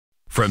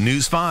From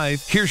News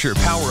 5, here's your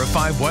Power of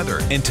 5 weather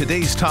and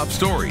today's top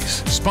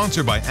stories.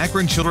 Sponsored by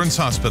Akron Children's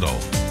Hospital.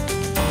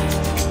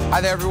 Hi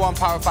there, everyone.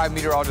 Power 5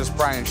 meteorologist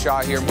Brian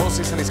Shaw here.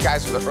 Mostly sunny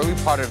skies for the early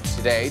part of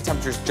today.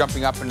 Temperatures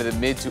jumping up into the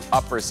mid to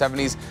upper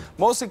 70s.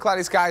 Mostly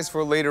cloudy skies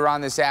for later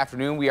on this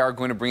afternoon. We are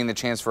going to bring in the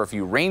chance for a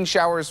few rain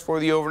showers for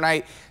the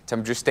overnight.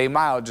 Temperatures stay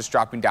mild, just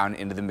dropping down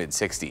into the mid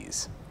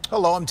 60s.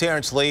 Hello, I'm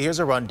Terrence Lee. Here's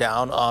a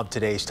rundown of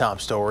today's top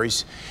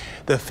stories.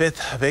 The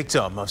fifth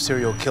victim of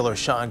serial killer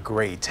Shawn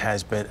Grate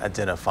has been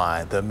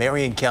identified. The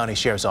Marion County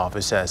Sheriff's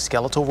Office says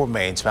skeletal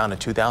remains found in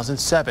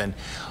 2007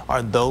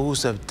 are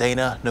those of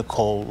Dana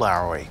Nicole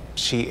Lowry.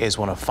 She is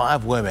one of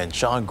 5 women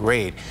Shawn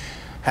Grate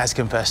has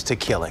confessed to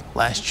killing.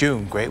 Last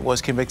June, Grate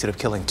was convicted of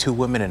killing 2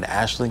 women in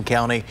Ashland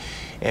County.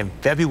 In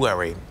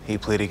February, he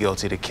pleaded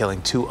guilty to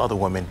killing 2 other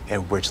women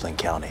in Richland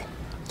County.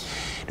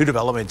 New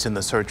developments in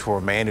the search for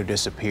a man who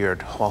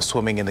disappeared while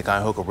swimming in the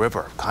Cuyahoga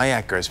River.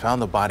 Kayakers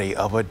found the body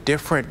of a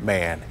different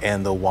man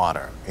in the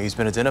water. He's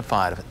been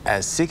identified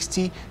as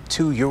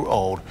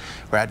 62-year-old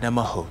Radna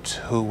Mahout,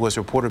 who was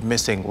reported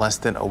missing less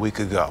than a week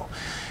ago.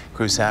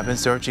 Crews have been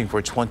searching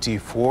for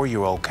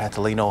 24-year-old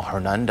Catalino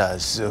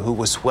Hernandez, who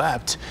was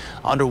swept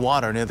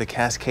underwater near the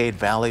Cascade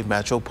Valley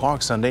Metro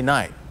Park Sunday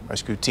night.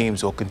 Rescue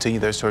teams will continue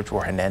their search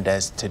for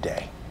Hernandez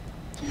today.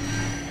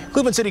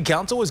 Cleveland City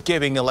Council is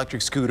giving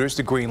electric scooters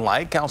the green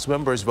light. Council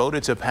members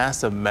voted to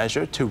pass a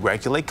measure to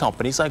regulate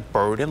companies like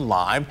Bird and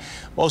Lime.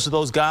 Most of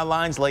those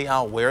guidelines lay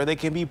out where they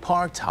can be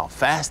parked, how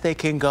fast they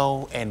can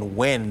go, and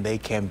when they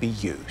can be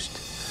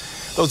used.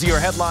 Those are your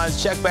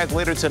headlines. Check back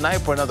later tonight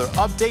for another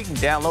update and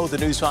download the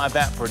News 5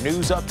 app for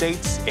news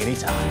updates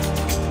anytime.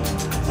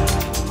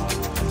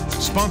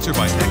 Sponsored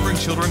by Akron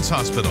Children's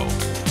Hospital.